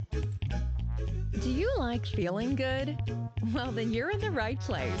Do you like feeling good? Well, then you're in the right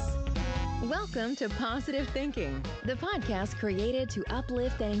place. Welcome to Positive Thinking, the podcast created to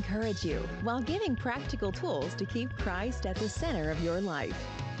uplift and encourage you while giving practical tools to keep Christ at the center of your life.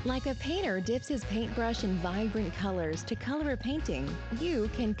 Like a painter dips his paintbrush in vibrant colors to color a painting, you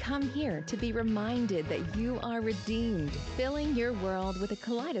can come here to be reminded that you are redeemed, filling your world with a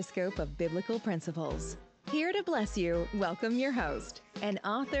kaleidoscope of biblical principles. Here to bless you, welcome your host, an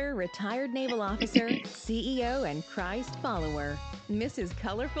author, retired naval officer, CEO, and Christ follower, Mrs.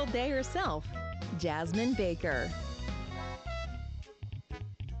 Colorful Day herself, Jasmine Baker.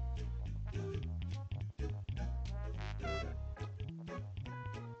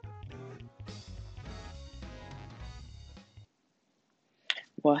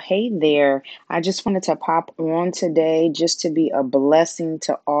 Well, hey there. I just wanted to pop on today just to be a blessing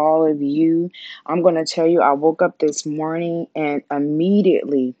to all of you. I'm going to tell you, I woke up this morning and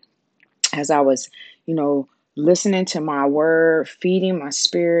immediately, as I was, listening to my word, feeding my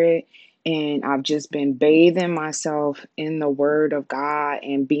spirit, and I've just been bathing myself in the word of God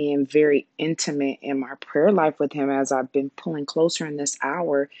and being very intimate in my prayer life with Him as I've been pulling closer in this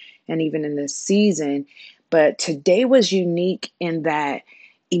hour and even in this season. But today was unique in that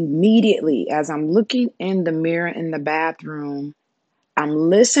immediately, as I'm looking in the mirror in the bathroom, I'm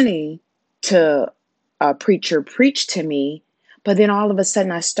listening to a preacher preach to me, but then all of a sudden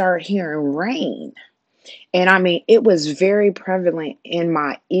I start hearing rain. And I mean, it was very prevalent in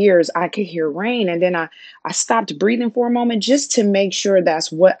my ears. I could hear rain. And then I stopped breathing for a moment just to make sure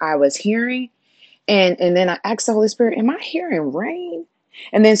that's what I was hearing. And then I asked the Holy Spirit, am I hearing rain?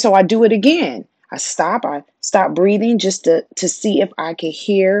 And then so I do it again. I stop breathing just to see if I could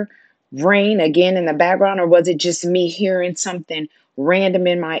hear rain again in the background, or was it just me hearing something random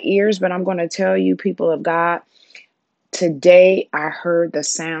in my ears? But I'm going to tell you, people of God, today I heard the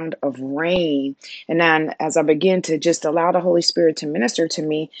sound of rain. And then as I begin to just allow the Holy Spirit to minister to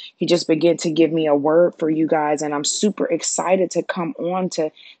me, He just began to give me a word for you guys. And I'm super excited to come on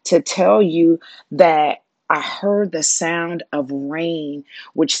to tell you that I heard the sound of rain,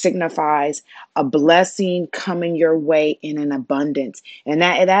 which signifies a blessing coming your way in an abundance. And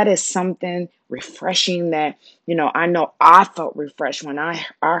that is something refreshing that, I know I felt refreshed when I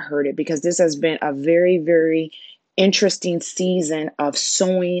heard it, because this has been a very, very interesting season of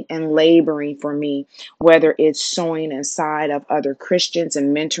sowing and laboring for me, whether it's sowing inside of other Christians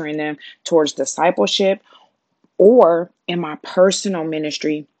and mentoring them towards discipleship, or in my personal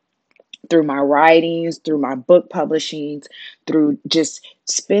ministry through my writings, through my book publishings, through just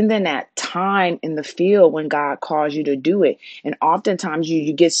spending that time in the field when God calls you to do it. And oftentimes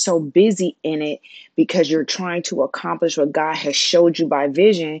you get so busy in it because you're trying to accomplish what God has showed you by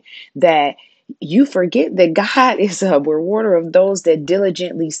vision, that you forget that God is a rewarder of those that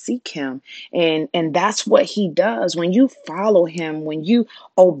diligently seek Him. And that's what He does. When you follow Him, when you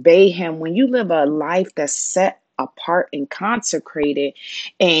obey Him, when you live a life that's set apart and consecrated,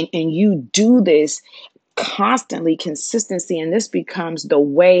 and you do this constantly, consistency, and this becomes the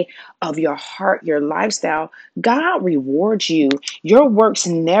way of your heart, your lifestyle, God rewards you. Your work's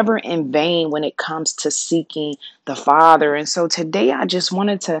never in vain when it comes to seeking the Father. And so today I just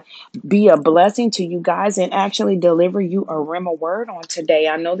wanted to be a blessing to you guys and actually deliver you a Rhema word on today.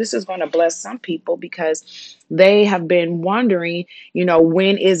 I know this is going to bless some people because they have been wondering,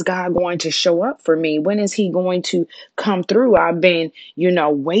 when is God going to show up for me? When is He going to come through? I've been,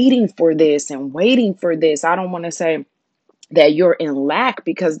 waiting for this and waiting for this. I don't want to say that you're in lack,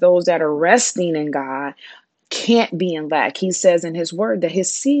 because those that are resting in God can't be in lack. He says in His word that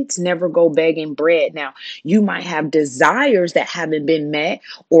His seeds never go begging bread. Now, you might have desires that haven't been met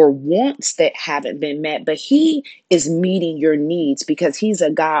or wants that haven't been met, but He is meeting your needs because He's a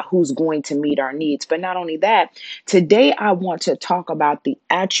God who's going to meet our needs. But not only that, today I want to talk about the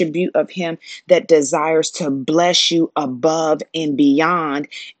attribute of Him that desires to bless you above and beyond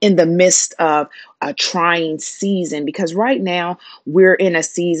in the midst of a trying season, because right now we're in a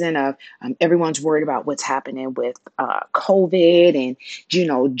season of everyone's worried about what's happening with COVID,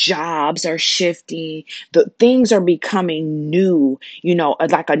 and jobs are shifting. The things are becoming new,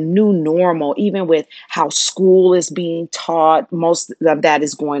 like a new normal. Even with how school is being taught, most of that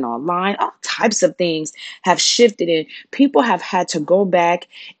is going online. All types of things have shifted, and people have had to go back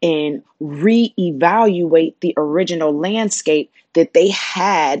and reevaluate the original landscape that they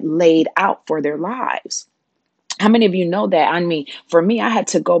had laid out for their lives. How many of you know that? I mean, for me, I had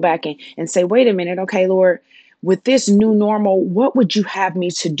to go back and say, wait a minute, okay, Lord, with this new normal, what would you have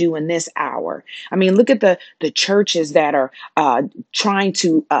me to do in this hour? I mean, look at the churches that are trying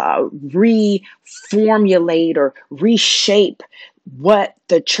to reformulate or reshape what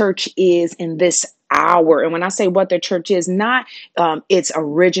the church is in this hour. And when I say what the church is, not its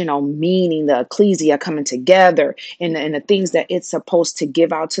original meaning, the ecclesia coming together and the things that it's supposed to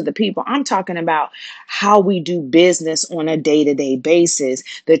give out to the people. I'm talking about how we do business on a day-to-day basis.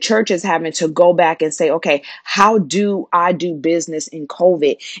 The church is having to go back and say, okay, how do I do business in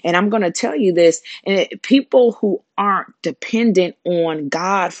COVID? And I'm going to tell you this, and people who aren't dependent on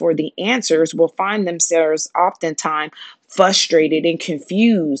God for the answers will find themselves oftentimes frustrated and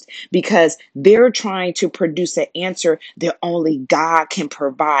confused because they're trying to produce an answer that only God can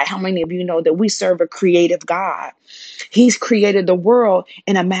provide. How many of you know that we serve a creative God? He's created the world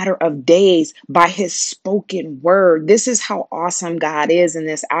in a matter of days by his spoken word. This is how awesome God is in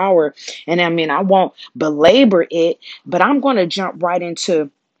this hour. And I mean, I won't belabor it, but I'm going to jump right into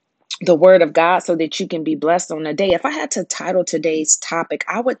the word of God so that you can be blessed on the day. If I had to title today's topic,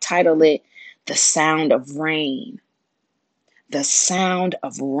 I would title it The Sound of Rain. The sound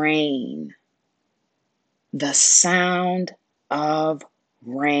of rain. The sound of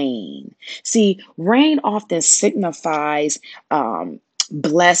rain. See, rain often signifies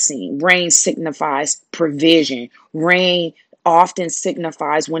blessing. Rain signifies provision. Rain often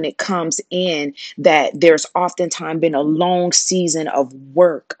signifies when it comes in that there's oftentimes been a long season of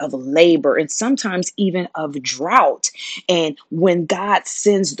work, of labor, and sometimes even of drought. And when God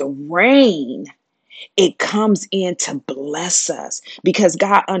sends the rain, it comes in to bless us because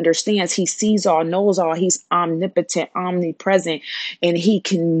God understands. He sees all, knows all. He's omnipotent, omnipresent, and he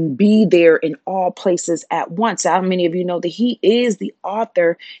can be there in all places at once. How many of you know that he is the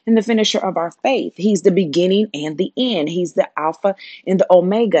author and the finisher of our faith? He's the beginning and the end. He's the Alpha and the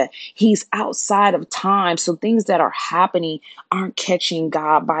Omega. He's outside of time. So things that are happening aren't catching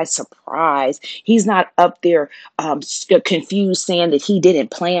God by surprise. He's not up there confused saying that he didn't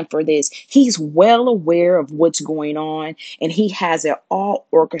plan for this. He's well aware of what's going on and he has it all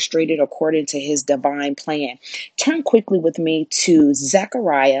orchestrated according to his divine plan. Turn quickly with me to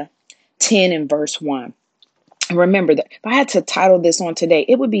Zechariah 10 and verse 1. Remember that if I had to title this on today,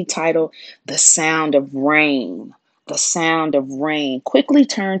 it would be titled The Sound of Rain. The Sound of Rain. Quickly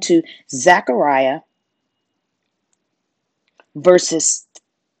turn to Zechariah verses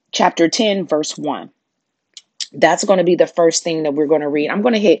chapter 10 verse 1. That's going to be the first thing that we're going to read. I'm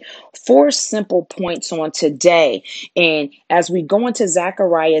going to hit 4 simple points on today. And as we go into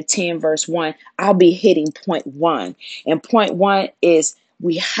Zechariah 10 verse 1, I'll be hitting point 1. And point 1 is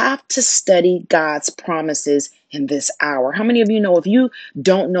we have to study God's promises in this hour. How many of you know if you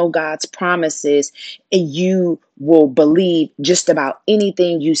don't know God's promises, you will believe just about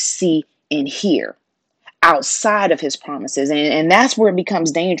anything you see and hear outside of his promises. And that's where it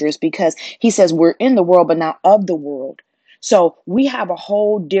becomes dangerous because he says we're in the world, but not of the world. So we have a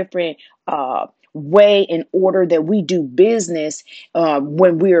whole different way and order that we do business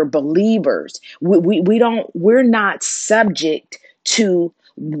when we're believers. We're not subject to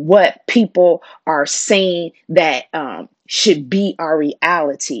what people are saying that should be our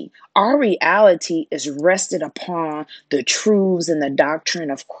reality. Our reality is rested upon the truths and the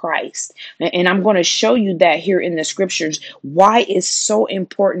doctrine of Christ. And I'm going to show you that here in the scriptures, why it's so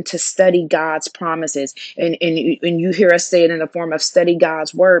important to study God's promises. And you hear us say it in the form of study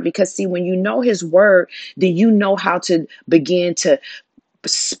God's word, because see, when you know his word, then you know how to begin to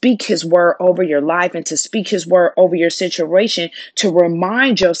speak his word over your life and to speak his word over your situation, to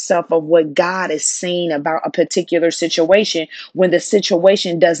remind yourself of what God is saying about a particular situation when the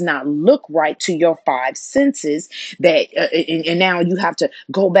situation does not look right to your 5 senses. That and now you have to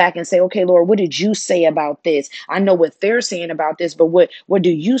go back and say, okay, Lord, what did you say about this? I know what they're saying about this, but what do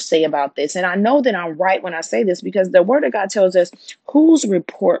you say about this? And I know that I'm right when I say this because the word of God tells us, whose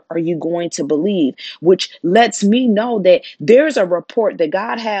report are you going to believe? Which lets me know that there's a report that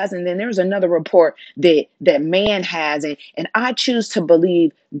God has, and then there's another report that man has, and I choose to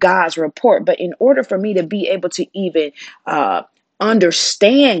believe God's report. But in order for me to be able to even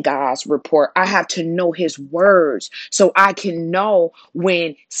understand God's report, I have to know his words so I can know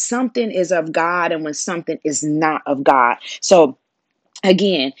when something is of God and when something is not of God. So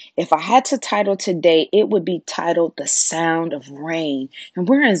again, if I had to title today, it would be titled The Sound of Rain. And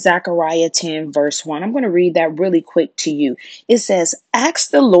we're in Zechariah 10 verse 1. I'm going to read that really quick to you. It says,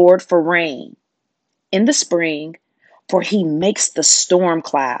 ask the Lord for rain in the spring, for he makes the storm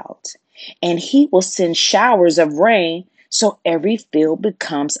clouds, and he will send showers of rain, so every field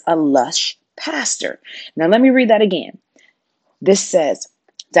becomes a lush pasture. Now let me read that again. This says,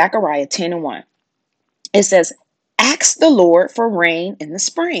 Zechariah 10 and 1. It says, ask the Lord for rain in the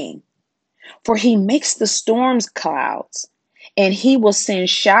spring, for he makes the storms clouds, and he will send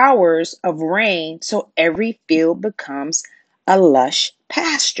showers of rain, so every field becomes a lush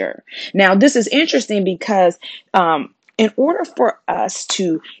pasture. Now, this is interesting because in order for us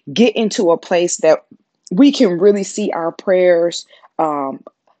to get into a place that we can really see our prayers um,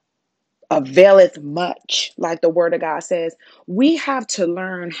 availeth much, like the word of God says, we have to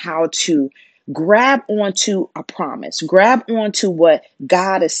learn how to grab onto a promise, grab onto what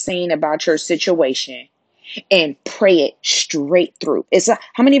God is saying about your situation and pray it straight through.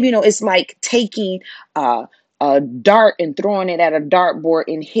 How many of you know it's like taking uh, a dart and throwing it at a dartboard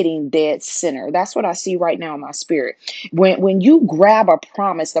and hitting dead center. That's what I see right now in my spirit. When you grab a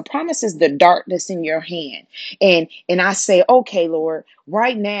promise, the promise is the dart that's in your hand, and I say, okay, Lord,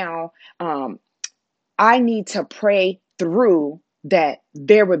 right now, I need to pray through that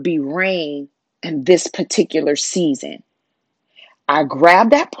there would be rain in this particular season. I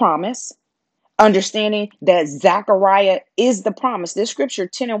grab that promise, understanding that Zechariah is the promise. This scripture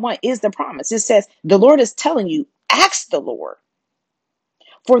 10:1 is the promise. It says, the Lord is telling you, ask the Lord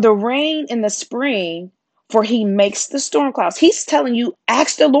for the rain in the spring, for he makes the storm clouds. He's telling you,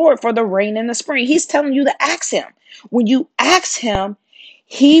 ask the Lord for the rain in the spring. He's telling you to ask him. When you ask him,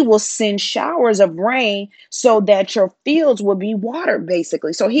 he will send showers of rain so that your fields will be watered,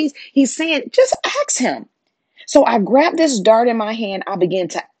 basically. So he's saying, just ask him. So I grab this dart in my hand. I begin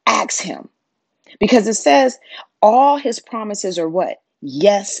to ask him. Because it says all his promises are what?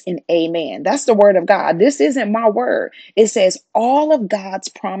 Yes and amen. That's the word of God. This isn't my word. It says all of God's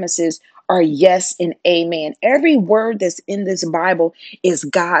promises are yes and amen. Every word that's in this Bible is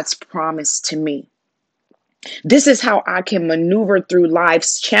God's promise to me. This is how I can maneuver through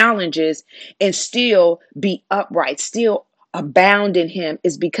life's challenges and still be upright, still abound in him,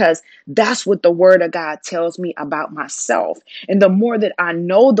 is because that's what the word of God tells me about myself. And the more that I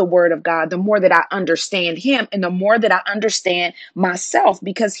know the word of God, the more that I understand him and the more that I understand myself,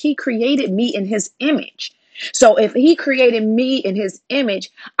 because he created me in his image. So if he created me in his image,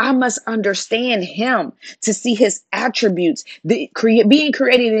 I must understand him to see his attributes. Being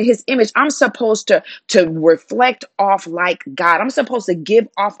created in his image, I'm supposed to reflect off like God. I'm supposed to give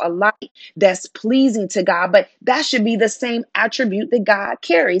off a light that's pleasing to God, but that should be the same attribute that God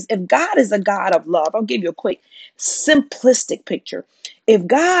carries. If God is a God of love, I'll give you a quick simplistic picture. If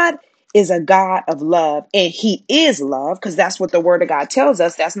God is a God of love, and he is love, because that's what the word of God tells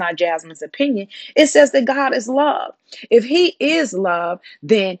us. That's not Jasmine's opinion. It says that God is love. If he is love,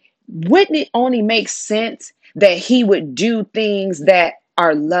 then wouldn't it only make sense that he would do things that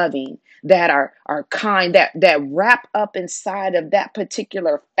are loving, that are kind, that wrap up inside of that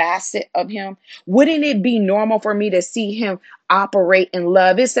particular facet of him? Wouldn't it be normal for me to see him operate in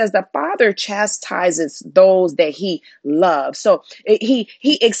love? It says the Father chastises those that he loves. So he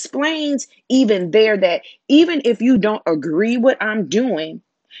explains even there that even if you don't agree what I'm doing,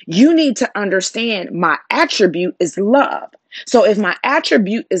 you need to understand my attribute is love. So if my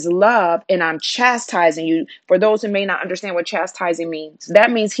attribute is love and I'm chastising you, for those who may not understand what chastising means, that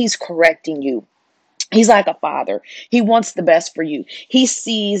means he's correcting you. He's like a father. He wants the best for you. He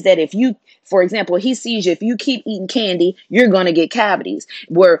sees that if you, for example, he sees if you keep eating candy, you're going to get cavities.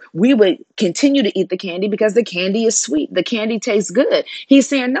 Where we would continue to eat the candy because the candy is sweet. The candy tastes good. He's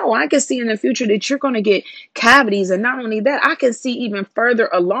saying, no, I can see in the future that you're going to get cavities. And not only that, I can see even further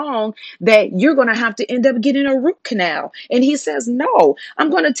along that you're going to have to end up getting a root canal. And he says, no, I'm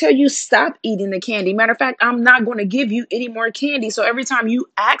going to tell you, stop eating the candy. Matter of fact, I'm not going to give you any more candy. So every time you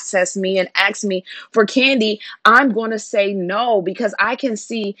access me and ask me for candy, I'm going to say no, because I can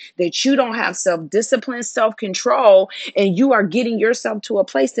see that you don't have self-discipline, self-control, and you are getting yourself to a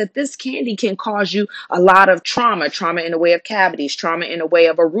place that this candy can cause you a lot of trauma in the way of cavities, trauma in the way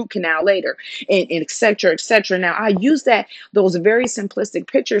of a root canal later, and et cetera, et cetera. Now, I use those very simplistic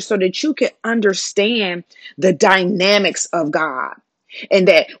pictures so that you can understand the dynamics of God. And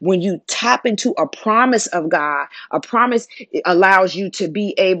that when you tap into a promise of God, a promise allows you to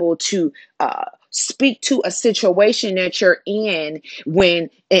be able to speak to a situation that you're in when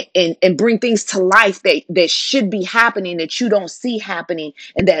and bring things to life that should be happening that you don't see happening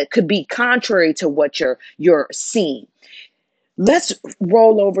and that could be contrary to what you're seeing. Let's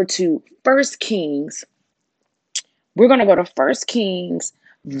roll over to First Kings. We're going to go to First Kings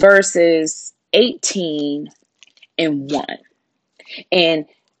verses 18 and 1. And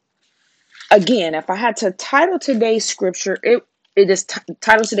again, if I had to title today's scripture, it is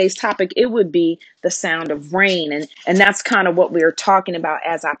title today's topic, it would be the sound of rain. And that's kind of what we're talking about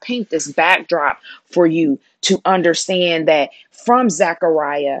as I paint this backdrop for you to understand that from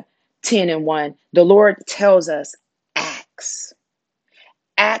Zechariah 10 and 1, the Lord tells us, ask.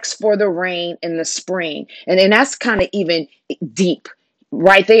 Ask for the rain in the spring. And that's kind of even deep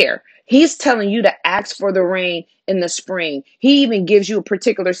right there. He's telling you to ask for the rain in the spring. He even gives you a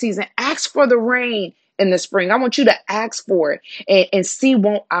particular season. Ask for the rain in the spring. I want you to ask for it and see,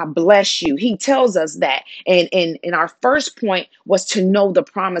 won't I bless you? He tells us that. And our first point was to know the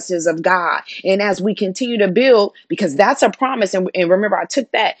promises of God. And as we continue to build, because that's a promise. And remember, I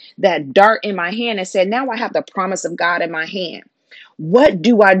took that dart in my hand and said, now I have the promise of God in my hand. What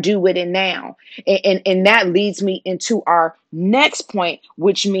do I do with it now? And that leads me into our next point,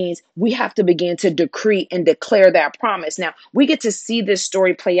 which means we have to begin to decree and declare that promise. Now, we get to see this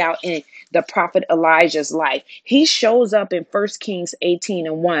story play out in the prophet Elijah's life. He shows up in 1 Kings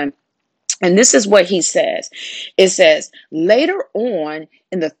 18:1. And this is what he says. It says, later on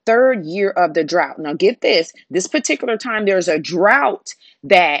in the third year of the drought. Now, get this particular time, there's a drought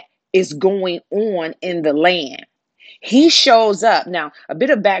that is going on in the land. He shows up. Now, a bit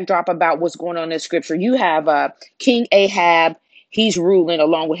of backdrop about what's going on in scripture. You have King Ahab. He's ruling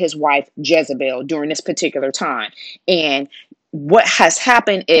along with his wife Jezebel during this particular time. And what has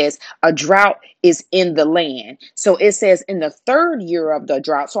happened is a drought is in the land. So it says in the third year of the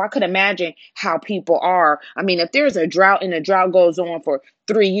drought. So I could imagine how people are. I mean, if there's a drought and the drought goes on for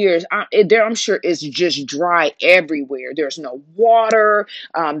 3 years, I'm sure it's just dry everywhere. There's no water.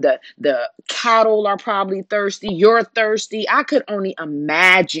 The cattle are probably thirsty. You're thirsty. I could only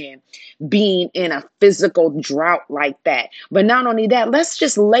imagine being in a physical drought like that. But not only that, let's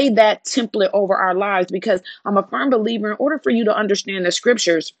just lay that template over our lives, because I'm a firm believer, in order for you to understand the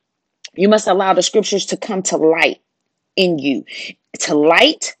scriptures, you must allow the scriptures to come to light in you, to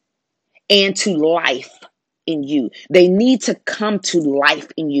light and to life in you. They need to come to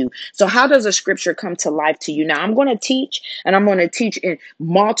life in you. So how does a scripture come to life to you? Now I'm going to teach, and I'm going to teach in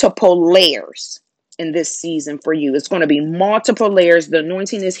multiple layers in this season for you. It's going to be multiple layers. The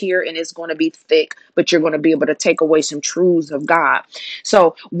anointing is here and it's going to be thick, but you're going to be able to take away some truths of God.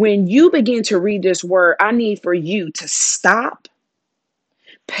 So when you begin to read this word, I need for you to stop,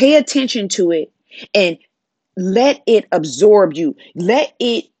 pay attention to it, and let it absorb you. Let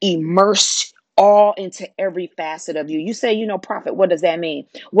it immerse all into every facet of you. You say, prophet, what does that mean?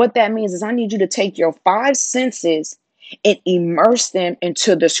 What that means is I need you to take your five senses and immerse them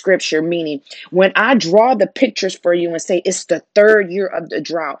into the scripture. Meaning, when I draw the pictures for you and say it's the third year of the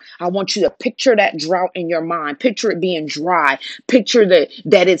drought, I want you to picture that drought in your mind. Picture it being dry. Picture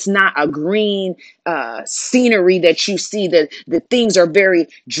that it's not a green scenery that you see. The things are very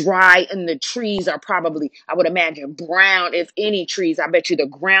dry and the trees are probably, I would imagine, brown. If any trees, I bet you the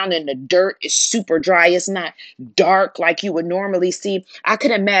ground and the dirt is super dry. It's not dark like you would normally see. I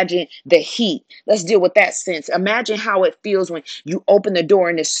could imagine the heat. Let's deal with that sense. Imagine how it feels when you open the door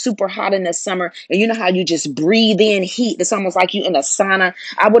and it's super hot in the summer, and you know how you just breathe in heat. It's almost like you in a sauna.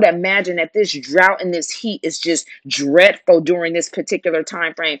 I would imagine that this drought and this heat is just dreadful during this particular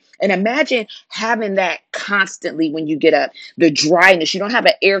time frame. And imagine having that constantly when you get up. The dryness. You don't have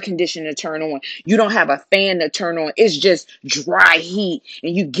an air conditioner to turn on. You don't have a fan to turn on. It's just dry heat,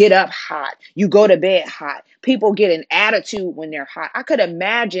 and you get up hot. You go to bed hot. People get an attitude when they're hot. I could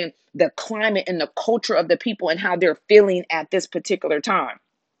imagine the climate and the culture of the people and how they're feeling at this particular time.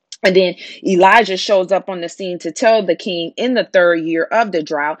 And then Elijah shows up on the scene to tell the king in the third year of the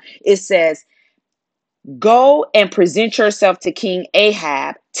drought. It says, go and present yourself to King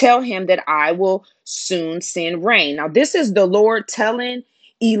Ahab. Tell him that I will soon send rain. Now, this is the Lord telling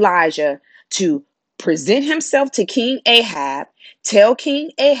Elijah to present himself to King Ahab. Tell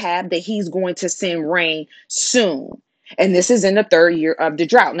King Ahab that he's going to send rain soon. And this is in the third year of the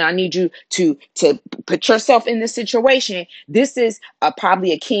drought. Now, I need you to put yourself in this situation. This is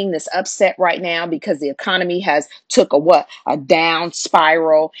probably a king that's upset right now because the economy has took a down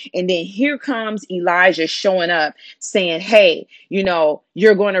spiral. And then here comes Elijah showing up saying, hey,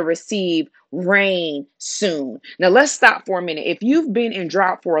 you're going to receive rain soon. Now, let's stop for a minute. If you've been in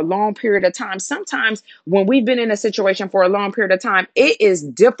drought for a long period of time, sometimes when we've been in a situation for a long period of time, it is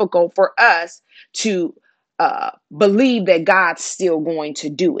difficult for us to believe that God's still going to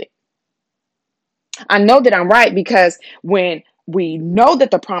do it. I know that I'm right, because when we know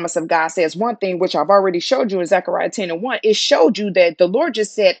that the promise of God says one thing, which I've already showed you in Zechariah 10:1, it showed you that the Lord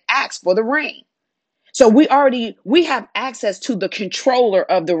just said, ask for the rain. So we have access to the controller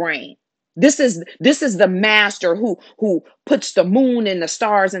of the rain. This is the master who puts the moon and the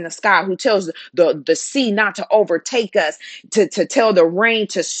stars in the sky, who tells the sea not to overtake us, to tell the rain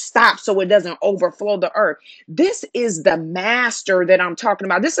to stop so it doesn't overflow the earth. This is the master that I'm talking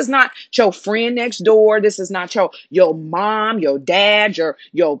about. This is not your friend next door. This is not your mom, your dad,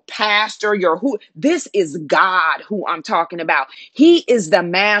 your pastor, your who. This is God who I'm talking about. He is the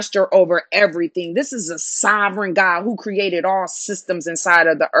master over everything. This is a sovereign God who created all systems inside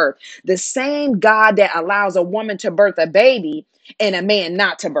of the earth. The same God that allows a woman to birth a baby and a man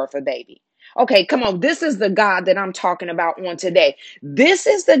not to birth a baby. Okay, come on. This is the God that I'm talking about on today. This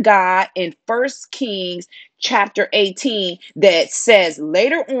is the God in First Kings chapter 18 that says,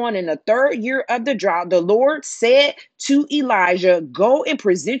 later on in the third year of the drought, the Lord said to Elijah, go and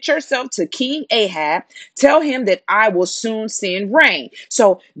present yourself to King Ahab. Tell him that I will soon send rain.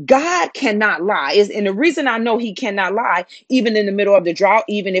 So God cannot lie. And the reason I know he cannot lie, even in the middle of the drought,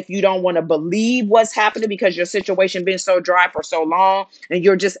 even if you don't want to believe what's happening because your situation been so dry for so long, and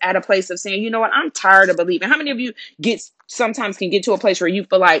you're just at a place of saying, you know what, I'm tired of believing. How many of you sometimes can get to a place where you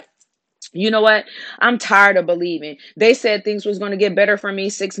feel like, you know what? I'm tired of believing. They said things was going to get better for me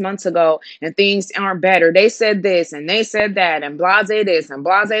 6 months ago and things aren't better. They said this and they said that and blase this and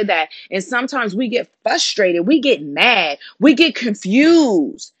blase that. And sometimes we get frustrated. We get mad. We get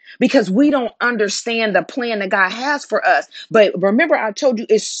confused because we don't understand the plan that God has for us. But remember, I told you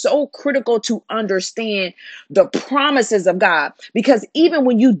it's so critical to understand the promises of God, because even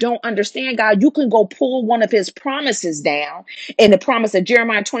when you don't understand God, you can go pull one of his promises down. And the promise of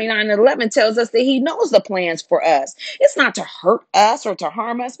Jeremiah 29:11 tells us that he knows the plans for us. It's not to hurt us or to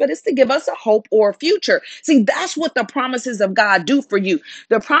harm us, but it's to give us a hope or a future. See, that's what the promises of God do for you.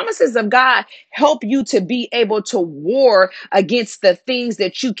 The promises of God help you to be able to war against the things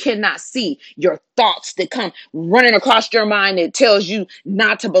that you cannot see, your thoughts that come running across your mind that tells you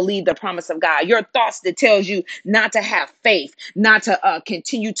not to believe the promise of God, your thoughts that tells you not to have faith, not to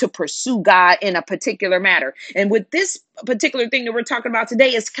continue to pursue God in a particular matter. And with this particular thing that we're talking about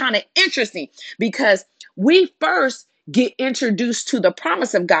today, is kind of interesting because we first get introduced to the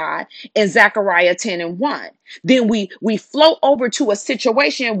promise of God in Zechariah 10:1. Then we flow over to a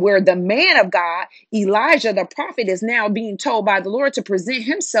situation where the man of God, Elijah, the prophet, is now being told by the Lord to present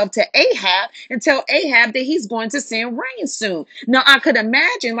himself to Ahab and tell Ahab that he's going to send rain soon. Now, I could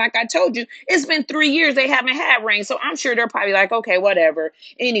imagine, like I told you, it's been 3 years they haven't had rain. So I'm sure they're probably like, okay, whatever.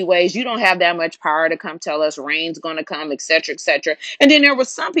 Anyways, you don't have that much power to come tell us rain's going to come, etc., etc. And then there were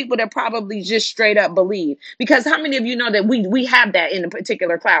some people that probably just straight up believe, because how many of you know that we have that in a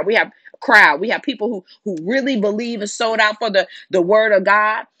particular crowd? We have people who really believe and sold out for the word of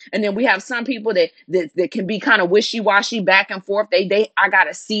God. And then we have some people that can be kind of wishy-washy, back and forth. I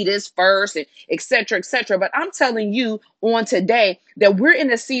gotta see this first, and etc., etc. But I'm telling you on today that we're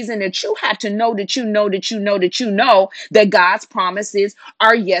in a season that you have to know that you know that you know that you know that God's promises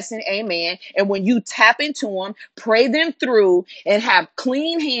are yes and amen. And when you tap into them, pray them through, and have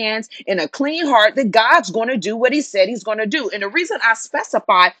clean hands and a clean heart, that God's going to do what he said he's going to do. And the reason I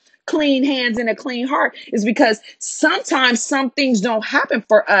specify clean hands and a clean heart is because sometimes some things don't happen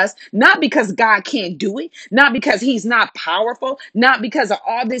for us, not because God can't do it, not because he's not powerful, not because of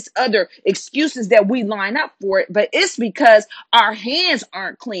all this other excuses that we line up for it, but it's because our hands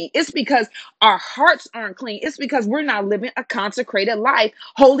aren't clean. It's because our hearts aren't clean. It's because we're not living a consecrated life,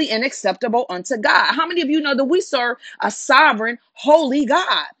 holy and acceptable unto God. How many of you know that we serve a sovereign, holy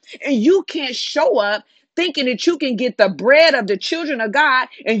God? And you can't show up thinking that you can get the bread of the children of God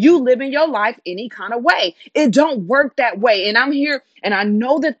and you live in your life any kind of way. It don't work that way. And I'm here, and I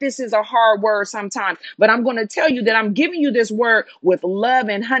know that this is a hard word sometimes, but I'm going to tell you that I'm giving you this word with love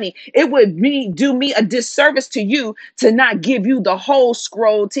and honey. It would do me a disservice to you to not give you the whole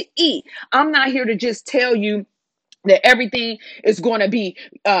scroll to eat. I'm not here to just tell you that everything is going to be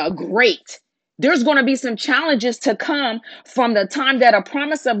great. There's going to be some challenges to come from the time that a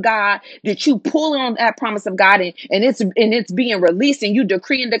promise of God, that you pull on that promise of God, and it's being released, and you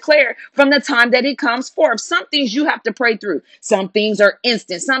decree and declare from the time that it comes forth. Some things you have to pray through. Some things are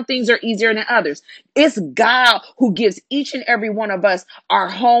instant. Some things are easier than others. It's God who gives each and every one of us our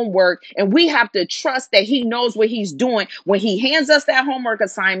homework, and we have to trust that he knows what he's doing when he hands us that homework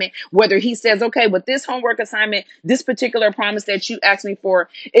assignment, whether he says, okay, with this homework assignment, this particular promise that you asked me for,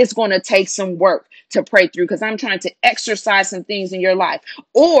 it's going to take some work to pray through, because I'm trying to exercise some things in your life.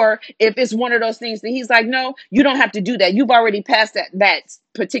 Or if it's one of those things that he's like, no, you don't have to do that. You've already passed that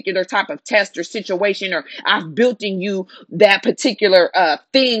particular type of test or situation, or I've built in you that particular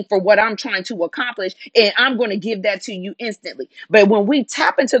thing for what I'm trying to accomplish, and I'm going to give that to you instantly. But when we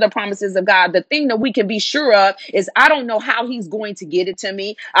tap into the promises of God, the thing that we can be sure of is I don't know how he's going to get it to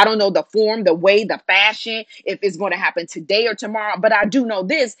me. I don't know the form, the way, the fashion, if it's going to happen today or tomorrow, but I do know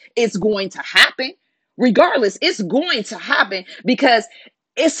this, it's going to happen. Regardless, it's going to happen because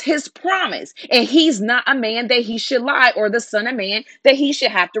it's his promise. And he's not a man that he should lie, or the son of man that he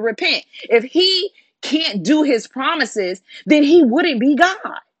should have to repent. If he can't do his promises, then he wouldn't be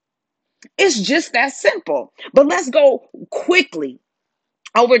God. It's just that simple. But let's go quickly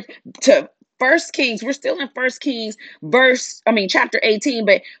over to First Kings. We're still in First Kings chapter 18,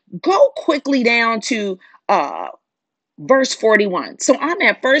 but go quickly down to verse 41. So I'm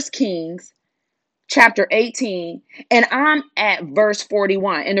at First Kings chapter 18, and I'm at verse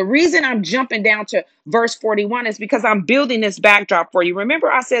 41. And the reason I'm jumping down to verse 41 is because I'm building this backdrop for you. Remember,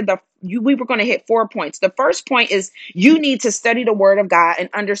 I said we were going to hit 4 points. The first point is you need to study the word of God and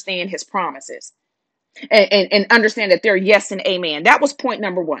understand his promises, and understand that they're yes and amen. That was point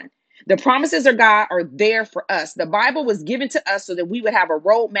number one. The promises of God are there for us. The Bible was given to us so that we would have a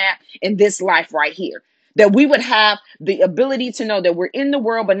roadmap in this life right here. That we would have the ability to know that we're in the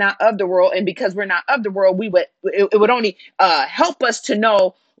world, but not of the world. And because we're not of the world, it would only help us to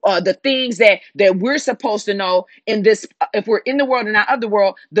know the things that we're supposed to know in this. If we're in the world and not of the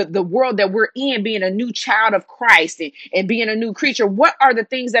world, the world that we're in, being a new child of Christ, and being a new creature. What are the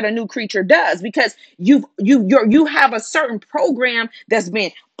things that a new creature does? Because you have a certain program that's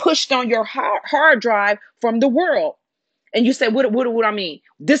been pushed on your hard drive from the world. And you say, what I mean?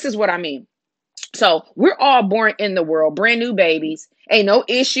 This is what I mean. So we're all born in the world, brand new babies. Ain't no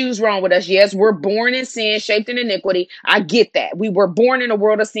issues wrong with us. Yes, we're born in sin, shaped in iniquity. I get that. We were born in a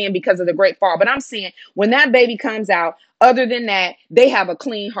world of sin because of the great fall. But I'm saying when that baby comes out, other than that, they have a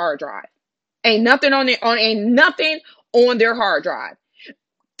clean hard drive. Ain't nothing ain't nothing on their hard drive.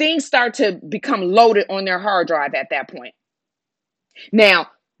 Things start to become loaded on their hard drive at that point. Now,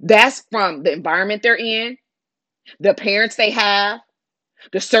 that's from the environment they're in, the parents they have,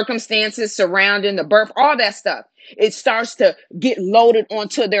 the circumstances surrounding the birth, all that stuff. It starts to get loaded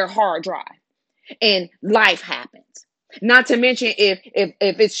onto their hard drive, and life happens. Not to mention if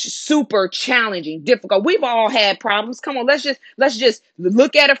it's super challenging, difficult. We've all had problems. Come on, let's just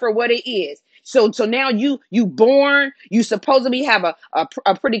look at it for what it is. So now you born, you supposedly have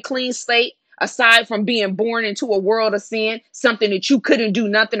a pretty clean slate, aside from being born into a world of sin, something that you couldn't do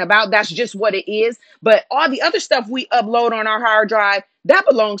nothing about. That's just what it is. But all the other stuff we upload on our hard drive, that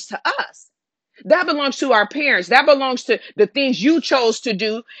belongs to us. That belongs to our parents. That belongs to the things you chose to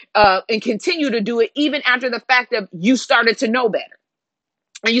do, and continue to do it even after the fact that you started to know better.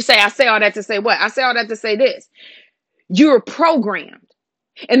 And you say, I say all that to say what? I say all that to say this. You're programmed.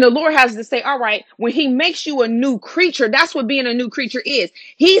 And the Lord has to say, all right, when he makes you a new creature, that's what being a new creature is.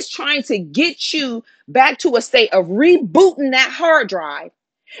 He's trying to get you back to a state of rebooting that hard drive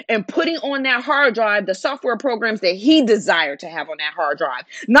and putting on that hard drive the software programs that he desired to have on that hard drive,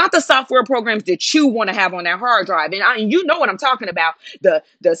 not the software programs that you want to have on that hard drive. And you know what I'm talking about, the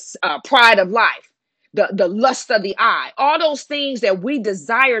pride of life, the lust of the eye, all those things that we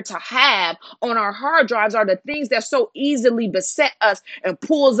desire to have on our hard drives are the things that so easily beset us and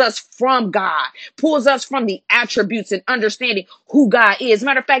pulls us from God, pulls us from the attributes and understanding who God is.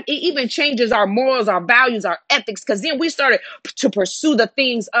 Matter of fact, it even changes our morals, our values, our ethics, because then we started to pursue the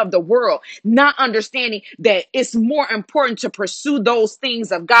things of the world, not understanding that it's more important to pursue those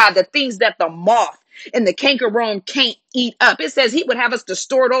things of God, the things that the moth and the cankerworm can't eat up. It says he would have us to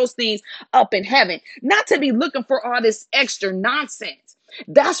store those things up in heaven, not to be looking for all this extra nonsense.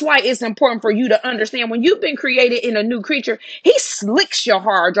 That's why it's important for you to understand when you've been created in a new creature, he slicks your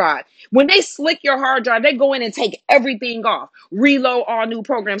hard drive. When they slick your hard drive, they go in and take everything off, reload all new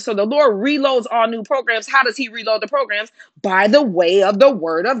programs. So the Lord reloads all new programs. How does he reload the programs? By the way of the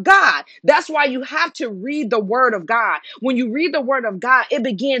word of God. That's why you have to read the word of God. When you read the word of God, it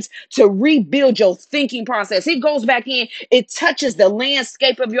begins to rebuild your thinking process. It goes back in, it touches the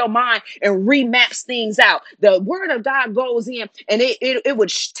landscape of your mind and remaps things out. The word of God goes in and it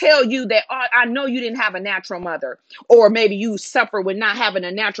would tell you that, oh, I know you didn't have a natural mother, or maybe you suffer with not having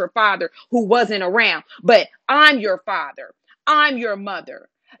a natural father who wasn't around, but I'm your father. I'm your mother.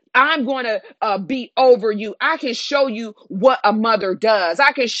 I'm going to be over you. I can show you what a mother does.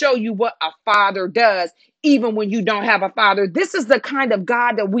 I can show you what a father does, even when you don't have a father. This is the kind of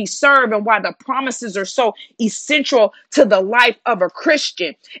God that we serve, and why the promises are so essential to the life of a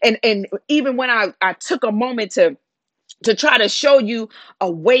Christian. And even when I took a moment to to try to show you a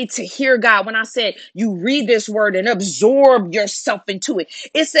way to hear God. When I said you read this word and absorb yourself into it,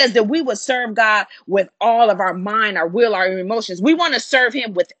 it says that we would serve God with all of our mind, our will, our emotions. We want to serve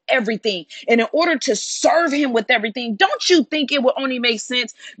him with everything. And in order to serve him with everything, don't you think it would only make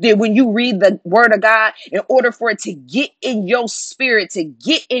sense that when you read the word of God, in order for it to get in your spirit, to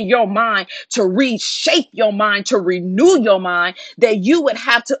get in your mind, to reshape your mind, to renew your mind, that you would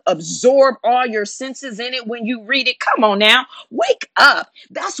have to absorb all your senses in it when you read it? Come on now, wake up.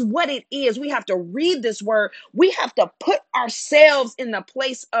 That's what it is. We have to read this word. We have to put ourselves in the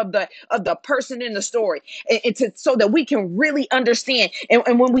place of the person in the story, so that we can really understand.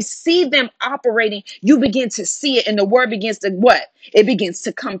 And when we see them operating, you begin to see it, and the word begins to what? It begins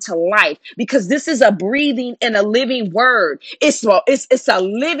to come to life, because this is a breathing and a living word. It's a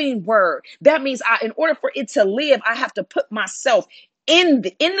living word. That means in order for it to live, I have to put myself in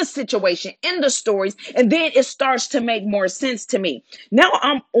the situation, in the stories, and then it starts to make more sense to me. Now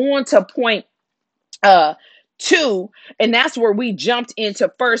I'm on to point uh 2, and that's where we jumped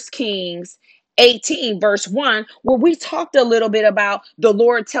into First Kings 18 verse 1, where we talked a little bit about the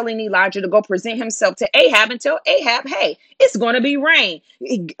Lord telling Elijah to go present himself to Ahab and tell Ahab, hey, it's going to be rain.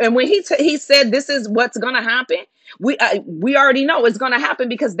 And when he said this is what's going to happen, we already know it's going to happen,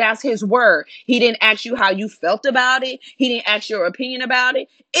 because that's his word. He didn't ask you how you felt about it. He didn't ask your opinion about it.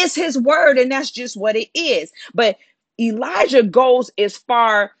 It's his word, and that's just what it is. But Elijah goes as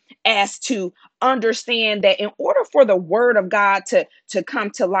far as to understand that in order for the word of God to come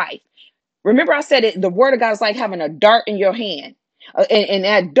to life, remember I said it, the word of God is like having a dart in your hand. And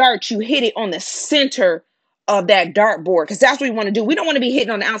that dart, you hit it on the center of that dartboard, because that's what we want to do. We don't want to be hitting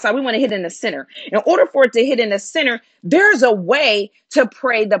on the outside. We want to hit in the center. In order for it to hit in the center, there's a way to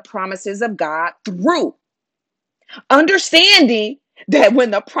pray the promises of God through. Understanding that when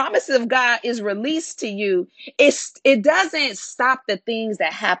the promise of God is released to you, it doesn't stop the things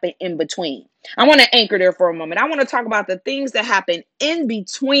that happen in between. I want to anchor there for a moment. I want to talk about the things that happen in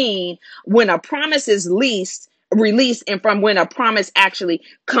between when a promise is released and from when a promise actually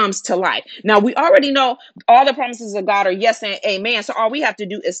comes to life. Now, we already know all the promises of God are yes and amen. So all we have to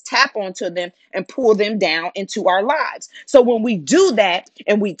do is tap onto them and pull them down into our lives. So when we do that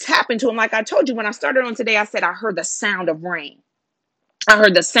and we tap into them, like I told you when I started on today, I said I heard the sound of rain. I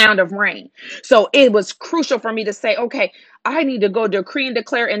heard the sound of rain. So it was crucial for me to say, okay, I need to go decree and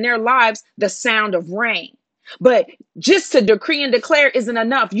declare in their lives the sound of rain. But just to decree and declare isn't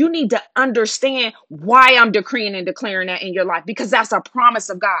enough. You need to understand why I'm decreeing and declaring that in your life, because that's a promise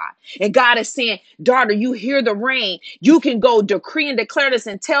of God. And God is saying, daughter, you hear the rain. You can go decree and declare this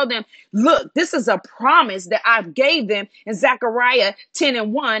and tell them, look, this is a promise that I gave them in Zechariah 10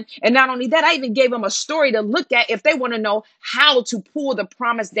 and 1. And not only that, I even gave them a story to look at if they want to know how to pull the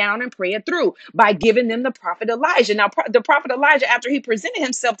promise down and pray it through, by giving them the prophet Elijah. Now, the prophet Elijah, after he presented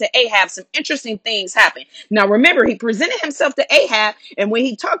himself to Ahab, some interesting things happened. Now, remember, he presented himself to Ahab, and when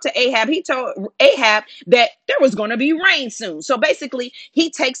he talked to Ahab, he told Ahab that there was going to be rain soon. So basically, he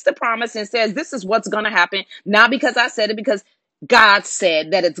takes the promise and says, this is what's going to happen, not because I said it, because God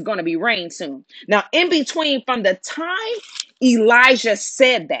said that it's going to be rain soon. Now, in between, from the time Elijah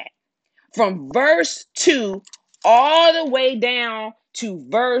said that, from verse 2 all the way down to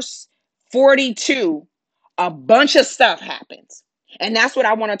verse 42, a bunch of stuff happens. And that's what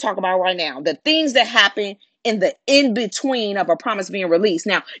I want to talk about right now. The things that happen in the in between of a promise being released.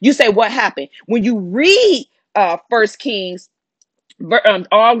 Now, you say, what happened? When you read First Kings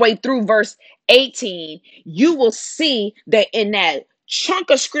all the way through verse 18, you will see that in that chunk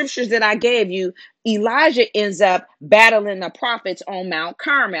of scriptures that I gave you, Elijah ends up battling the prophets on Mount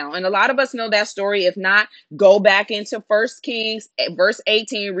Carmel. And a lot of us know that story. If not, go back into First Kings verse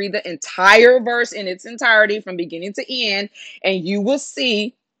 18, read the entire verse in its entirety from beginning to end, and you will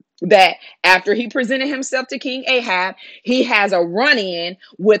see that after he presented himself to King Ahab, he has a run-in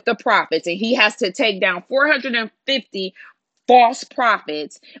with the prophets, and he has to take down 450 false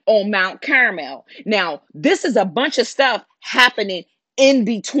prophets on Mount Carmel. Now, this is a bunch of stuff happening in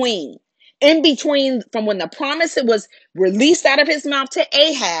between. In between, from when the promise was released out of his mouth to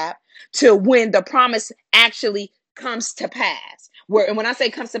Ahab to when the promise actually comes to pass. And when I say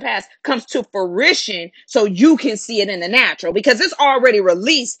comes to pass, comes to fruition, so you can see it in the natural, because it's already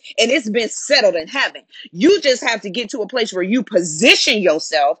released and it's been settled in heaven. You just have to get to a place where you position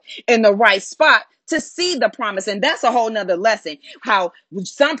yourself in the right spot to see the promise. And that's a whole nother lesson, how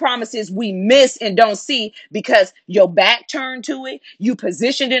some promises we miss and don't see because your back turned to it, you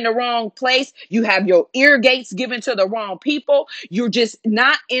positioned in the wrong place, you have your ear gates given to the wrong people, you're just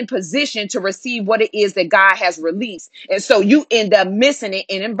not in position to receive what it is that God has released. And so you end up missing it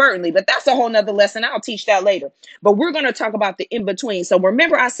inadvertently. But that's a whole nother lesson. I'll teach that later. But we're going to talk about the in-between. So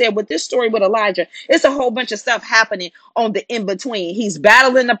remember I said with this story with Elijah, it's a whole bunch of stuff happening on the in-between. He's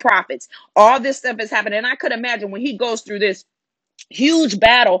battling the prophets. All this stuff is happening. And I could imagine when he goes through this huge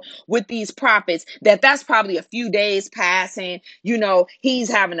battle with these prophets, that's probably a few days passing, he's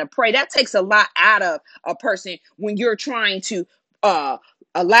having to pray. That takes a lot out of a person when you're trying to uh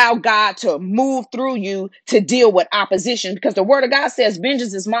allow God to move through you to deal with opposition, because the word of God says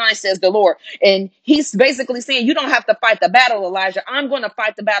vengeance is mine, says the Lord. And he's basically saying you don't have to fight the battle, Elijah. I'm going to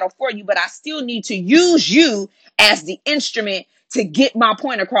fight the battle for you, but I still need to use you as the instrument to get my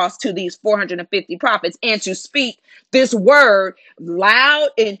point across to these 450 prophets and to speak this word loud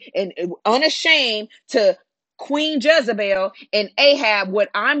and unashamed to Queen Jezebel and Ahab,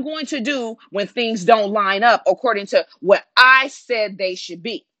 what I'm going to do when things don't line up according to what I said they should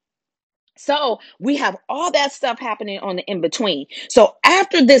be. So we have all that stuff happening on the in between. So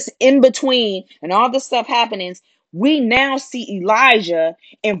after this in between and all this stuff happening, we now see Elijah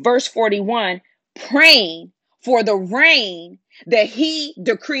in verse 41 praying for the rain that he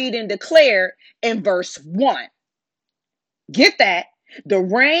decreed and declared in verse 1. Get that? The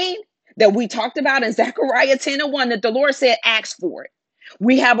rain that we talked about in Zechariah 10:1 that the Lord said, ask for it.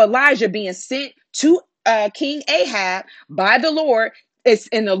 We have Elijah being sent to King Ahab by the Lord.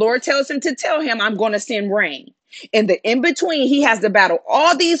 And the Lord tells him to tell him, I'm going to send rain. In the in between, he has to battle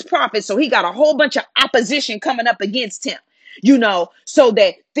all these prophets. So he got a whole bunch of opposition coming up against him, so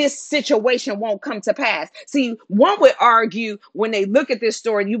that this situation won't come to pass. See, one would argue when they look at this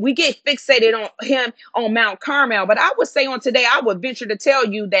story, we get fixated on him on Mount Carmel. But I would say on today, I would venture to tell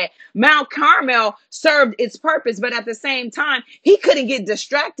you that Mount Carmel served its purpose. But at the same time, he couldn't get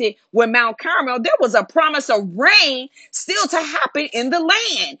distracted with Mount Carmel. There was a promise of rain still to happen in the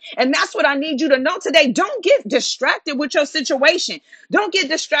land. And that's what I need you to know today. Don't get distracted with your situation. Don't get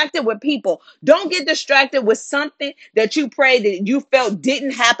distracted with people. Don't get distracted with something that you prayed that you felt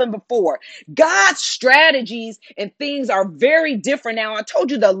didn't happen before. God's strategies and things are very different now. I told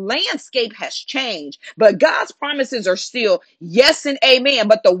you the landscape has changed, but God's promises are still yes and amen.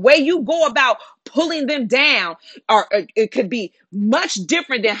 But the way you go about pulling them down it could be much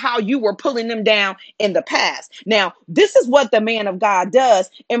different than how you were pulling them down in the past. Now, this is what the man of God does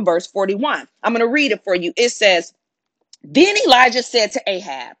in verse 41. I'm going to read it for you. It says, then Elijah said to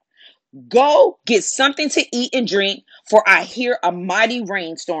Ahab, go get something to eat and drink, for I hear a mighty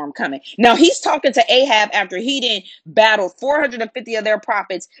rainstorm coming. Now he's talking to Ahab after he didn't battle 450 of their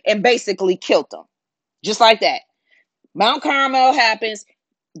prophets and basically killed them. Just like that. Mount Carmel happens.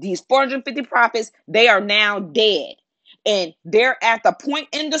 These 450 prophets, they are now dead. And they're at the point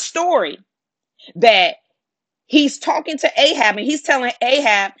in the story that he's talking to Ahab and he's telling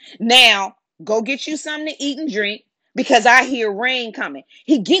Ahab, now go get you something to eat and drink because I hear rain coming.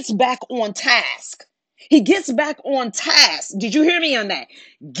 He gets back on task. He gets back on task. Did you hear me on that?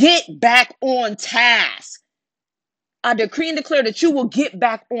 Get back on task. I decree and declare that you will get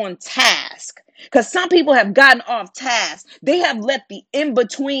back on task. Because some people have gotten off task. They have let the in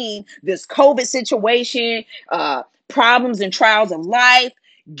between this COVID situation, problems and trials of life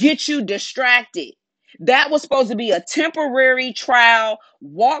get you distracted. That was supposed to be a temporary trial.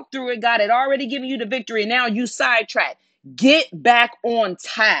 Walk through it. God had already given you the victory. And now you sidetrack. Get back on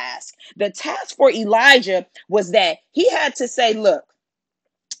task. The task for Elijah was that he had to say, look,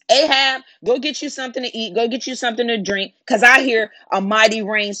 Ahab, go get you something to eat. Go get you something to drink because I hear a mighty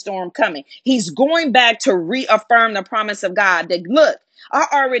rainstorm coming. He's going back to reaffirm the promise of God that, look, I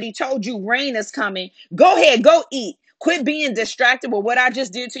already told you rain is coming. Go ahead, go eat. Quit being distracted with what I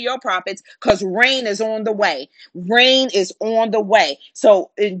just did to your prophets because rain is on the way. Rain is on the way.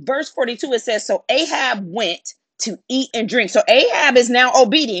 So in verse 42, it says, so Ahab went to eat and drink. So Ahab is now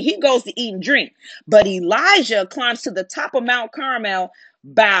obedient. He goes to eat and drink. But Elijah climbs to the top of Mount Carmel,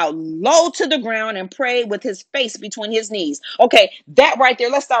 bowed low to the ground and prayed with his face between his knees. Okay, that right there.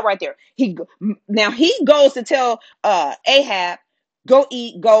 Let's start right there. He goes to tell Ahab, go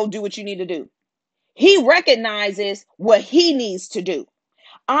eat, go do what you need to do. He recognizes what he needs to do.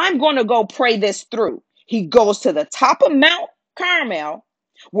 I'm going to go pray this through. He goes to the top of Mount Carmel,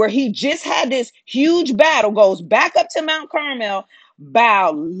 where he just had this huge battle, goes back up to Mount Carmel,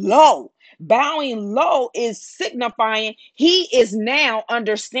 bow low. Bowing low is signifying he is now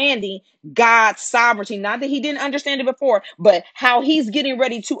understanding God's sovereignty. Not that he didn't understand it before, but how he's getting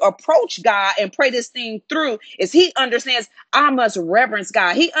ready to approach God and pray this thing through is he understands I must reverence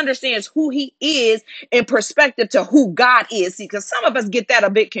God. He understands who he is in perspective to who God is. See, because some of us get that a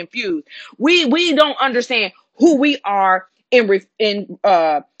bit confused. We don't understand who we are in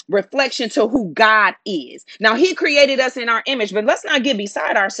reflection to who God is. Now, he created us in our image, but let's not get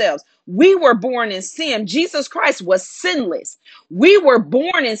beside ourselves. We were born in sin. Jesus Christ was sinless. We were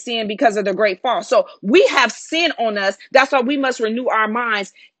born in sin because of the great fall. So we have sin on us. That's why we must renew our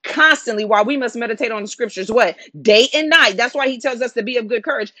minds constantly, while we must meditate on the scriptures what day and night. That's why he tells us to be of good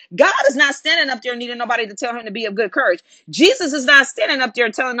courage. God is not standing up there needing nobody to tell him to be of good courage. Jesus is not standing up there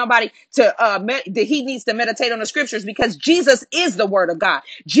telling nobody to that he needs to meditate on the scriptures, because Jesus is the word of God.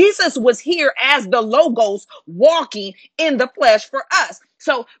 Jesus was here as the logos walking in the flesh for us.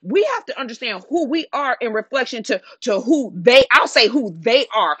 So we have to understand who we are in reflection to who they, I'll say who they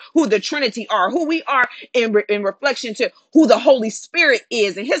are, who the Trinity are, who we are in reflection to who the Holy Spirit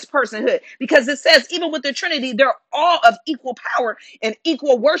is and his personhood. Because it says even with the Trinity, they're all of equal power and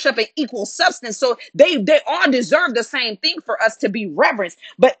equal worship and equal substance. So they all deserve the same thing for us to be reverenced.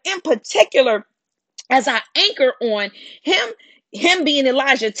 But in particular, as I anchor on him being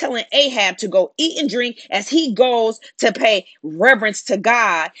Elijah telling Ahab to go eat and drink as he goes to pay reverence to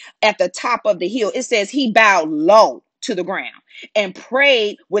God at the top of the hill. It says he bowed low to the ground and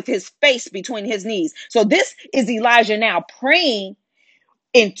prayed with his face between his knees. So this is Elijah now praying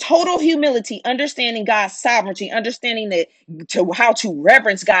in total humility, understanding God's sovereignty, understanding that to how to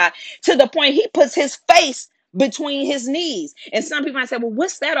reverence God, to the point he puts his face between his knees. And some people might say, well,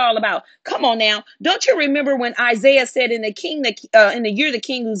 what's that all about? Come on now. Don't you remember when Isaiah said in the year the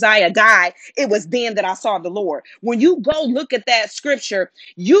king Uzziah died, it was then that I saw the Lord. When you go look at that scripture,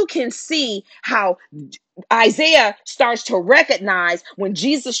 you can see how Isaiah starts to recognize when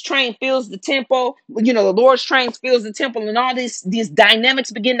Jesus' train fills the temple, the Lord's train fills the temple, and all these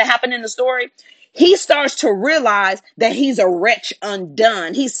dynamics begin to happen in the story. He starts to realize that he's a wretch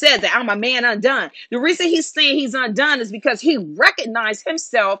undone. He said that I'm a man undone. The reason he's saying he's undone is because he recognized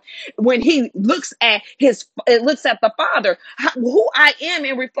himself when he looks at the Father, who I am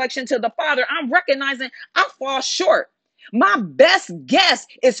in reflection to the Father. I'm recognizing I fall short. My best guess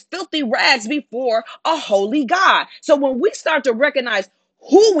is filthy rags before a holy God. So when we start to recognize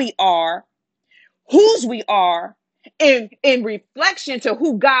who we are, whose we are, in reflection to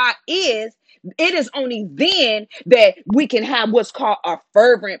who God is, it is only then that we can have what's called a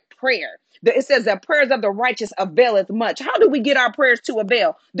fervent prayer. It says that prayers of the righteous availeth much. How do we get our prayers to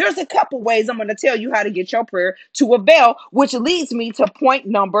avail? There's a couple ways I'm going to tell you how to get your prayer to avail, which leads me to point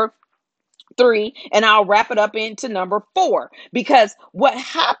number 3, and I'll wrap it up into number 4, because what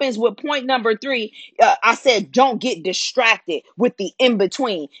happens with point number 3, I said don't get distracted with the in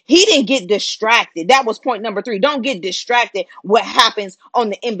between. He didn't get distracted. That was point number 3. Don't get distracted what happens on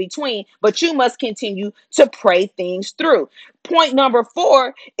the in between, but you must continue to pray things through. Point number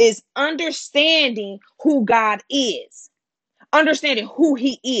 4 is understanding who God is. Understanding who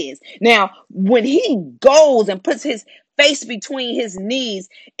he is. Now, when he goes and puts his face between his knees,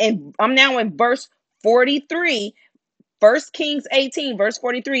 and I'm now in verse 43, 1 Kings 18, verse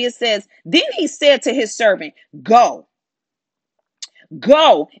 43, it says, then he said to his servant, go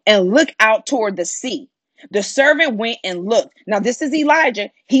and look out toward the sea. The servant went and looked. Now, this is Elijah.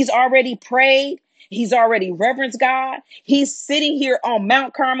 He's already prayed. He's already reverenced God. He's sitting here on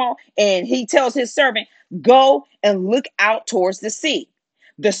Mount Carmel, and he tells his servant, go and look out towards the sea.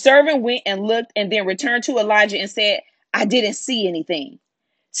 The servant went and looked and then returned to Elijah and said, I didn't see anything.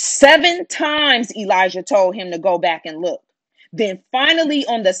 7 times Elijah told him to go back and look. Then finally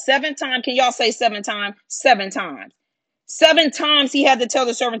on the 7th time, can y'all say 7 times? 7 times. 7 times he had to tell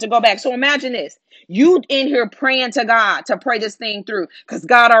the servant to go back. So imagine this. You in here praying to God to pray this thing through, because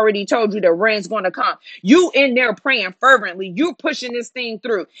God already told you the rain's going to come. You in there praying fervently. You pushing this thing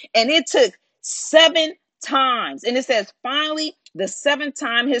through. And it took 7 times. And it says, finally, the 7th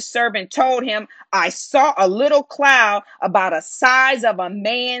time his servant told him, I saw a little cloud about the size of a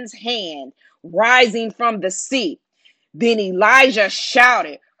man's hand rising from the sea. Then Elijah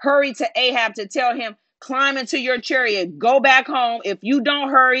shouted, hurry to Ahab to tell him, climb into your chariot, go back home. If you don't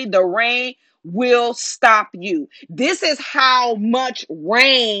hurry, the rain will stop you. This is how much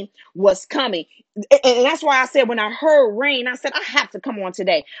rain was coming. And that's why I said, when I heard rain, I said, I have to come on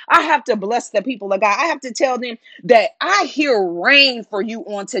today. I have to bless the people of God. I have to tell them that I hear rain for you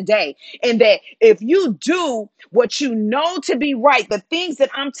on today. And that if you do what you know to be right, the things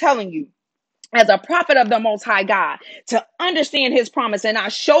that I'm telling you, as a prophet of the Most High God to understand his promise. And I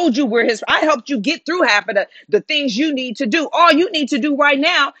showed you I helped you get through half of the things you need to do. All you need to do right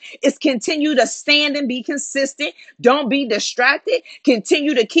now is continue to stand and be consistent. Don't be distracted.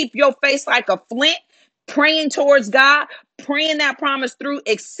 Continue to keep your face like a flint, praying towards God, praying that promise through,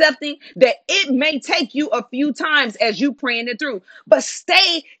 accepting that it may take you a few times as you praying it through, but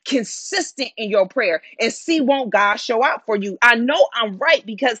stay consistent in your prayer and see won't God show out for you. I know I'm right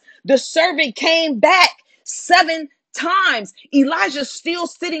because the servant came back 7 times. Elijah's still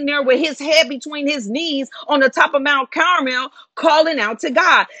sitting there with his head between his knees on the top of Mount Carmel, calling out to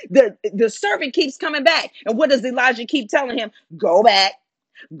God. The servant keeps coming back. And what does Elijah keep telling him? Go back,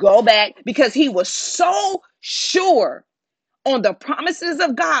 because he was so sure on the promises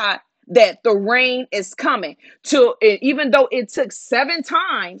of God that the rain is coming. Even though it took 7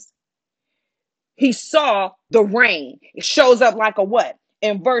 times, he saw the rain. It shows up like a what?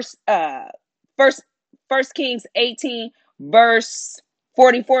 In first Kings 18 verse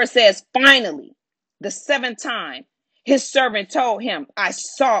 44 says, finally, the 7th time, his servant told him, I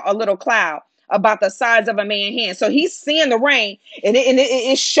saw a little cloud about the size of a man's hand. So he's seeing the rain, and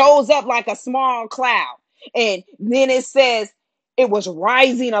it shows up like a small cloud. And then it says it was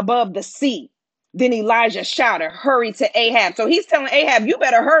rising above the sea. Then Elijah shouted, hurry to Ahab. So he's telling Ahab, you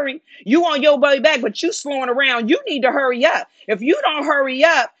better hurry. You on your way back, but you slowing around. You need to hurry up. If you don't hurry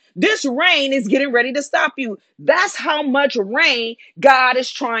up, this rain is getting ready to stop you. That's how much rain God is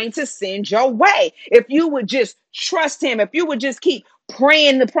trying to send your way. If you would just trust him, if you would just keep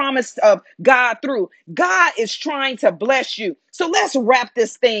praying the promise of God through, God is trying to bless you. So let's wrap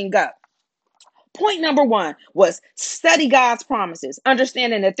this thing up. Point number 1 was study God's promises,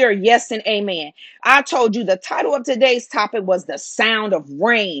 understanding that they're yes and amen. I told you the title of today's topic was the sound of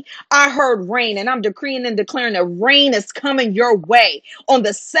rain. I heard rain, and I'm decreeing and declaring that rain is coming your way. On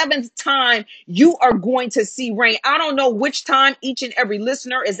the 7th time, you are going to see rain. I don't know which time each and every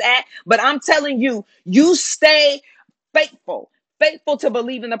listener is at, but I'm telling you, you stay faithful to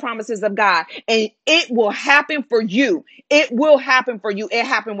believe in the promises of God, and it will happen for you. It will happen for you. It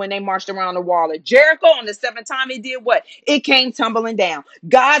happened when they marched around the wall at Jericho. On the 7th time, it did what? It came tumbling down.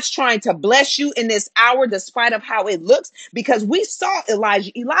 God's trying to bless you in this hour, despite of how it looks, because we saw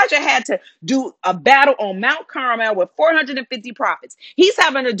Elijah. Elijah had to do a battle on Mount Carmel with 450 prophets. He's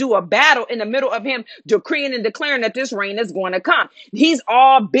having to do a battle in the middle of him decreeing and declaring that this rain is going to come. He's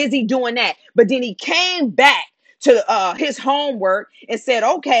all busy doing that. But then he came back to his homework and said,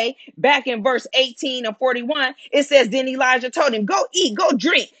 okay, back in verse 18 and 41, it says, then Elijah told him, go eat, go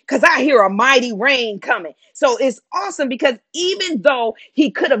drink, because I hear a mighty rain coming. So it's awesome, because even though he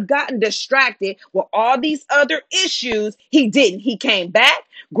could have gotten distracted with all these other issues, he didn't. He came back,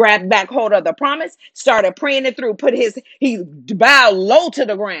 grabbed back hold of the promise, started praying it through, he bowed low to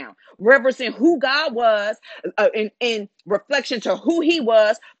the ground, reverencing who God was, in reflection to who he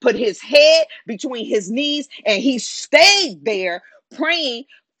was, put his head between his knees, and he stayed there praying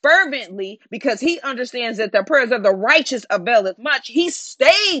fervently, because he understands that the prayers of the righteous availeth much. He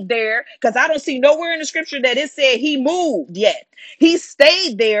stayed there, because I don't see nowhere in the scripture that it said he moved yet. He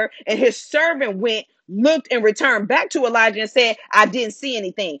stayed there, and his servant went, looked, and returned back to Elijah and said, I didn't see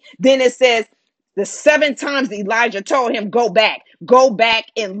anything. Then it says, the 7 times Elijah told him, go back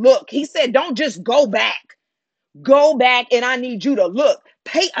and look. He said, don't just go back. Go back, and I need you to look.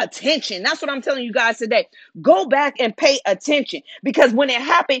 Pay attention. That's what I'm telling you guys today. Go back and pay attention, because when it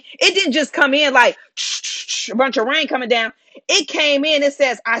happened, it didn't just come in like a bunch of rain coming down. It came in, it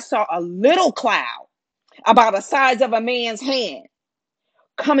says, I saw a little cloud about the size of a man's hand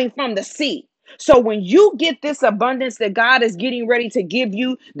coming from the sea. So when you get this abundance that God is getting ready to give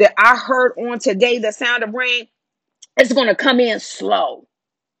you, that I heard on today, the sound of rain, it's going to come in slow.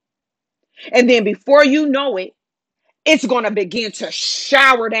 And then before you know it, it's going to begin to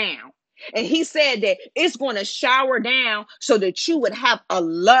shower down. And he said that it's going to shower down so that you would have a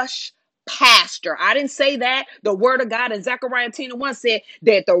lush pasture. I didn't say that. The word of God in Zechariah 10:1 said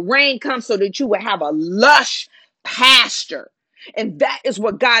that the rain comes so that you would have a lush pasture. And that is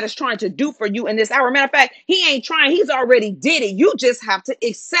what God is trying to do for you in this hour. Matter of fact, he ain't trying. He's already did it. You just have to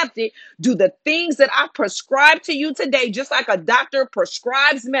accept it. Do the things that I prescribe to you today, just like a doctor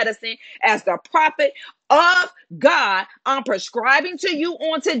prescribes medicine. As the prophet of God, I'm prescribing to you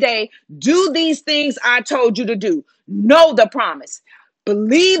on today. Do these things I told you to do. Know the promise.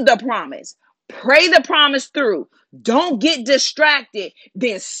 Believe the promise. Pray the promise through. Don't get distracted.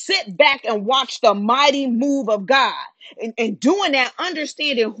 Then sit back and watch the mighty move of God. And doing that,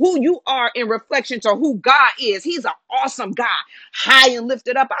 understanding who you are in reflection to who God is. He's an awesome God, high and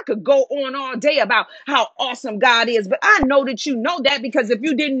lifted up. I could go on all day about how awesome God is, but I know that you know that, because if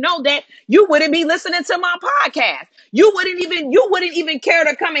you didn't know that, you wouldn't be listening to my podcast. You wouldn't even care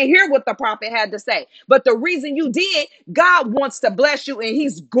to come and hear what the prophet had to say. But the reason you did, God wants to bless you, and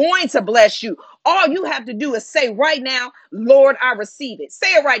he's going to bless you. All you have to do is say right now, Lord, I receive it.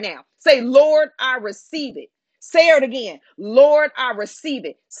 Say it right now. Say, Lord, I receive it. Say it again. Lord, I receive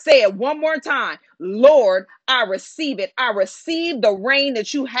it. Say it one more time. Lord, I receive it. I receive the rain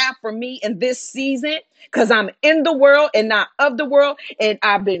that you have for me in this season, because I'm in the world and not of the world. And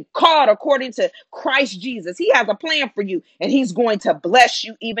I've been called according to Christ Jesus. He has a plan for you, and he's going to bless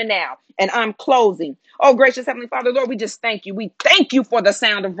you even now. And I'm closing. Oh, gracious Heavenly Father, Lord, we just thank you. We thank you for the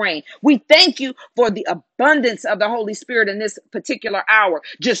sound of rain. We thank you for the abundance of the Holy Spirit in this particular hour,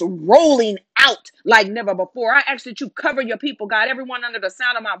 just rolling out like never before. I ask that you cover your people, God, everyone under the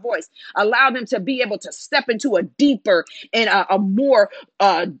sound of my voice. Allow them to be able to step into a deeper and a more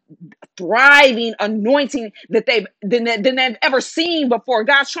thriving anointing that they've ever seen before.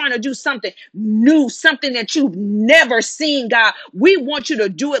 God's trying to do something new, something that you've never seen, God. We want you to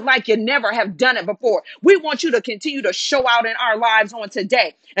do it like you never have done it before. We want you to continue to show out in our lives on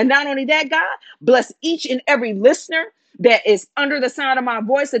today. And not only that, God, bless each and every listener that is under the sound of my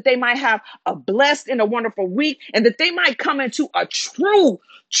voice, that they might have a blessed and a wonderful week, and that they might come into a true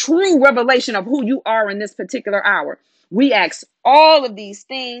revelation of who you are in this particular hour. We ask all of these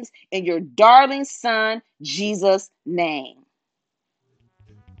things in your darling son, Jesus' name.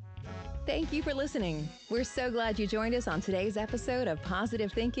 Thank you for listening. We're so glad you joined us on today's episode of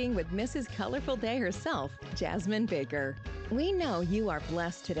Positive Thinking with Mrs. Colorful Day herself, Jasmine Baker. We know you are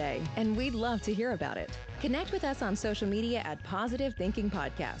blessed today, and we'd love to hear about it. Connect with us on social media at Positive Thinking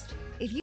Podcast.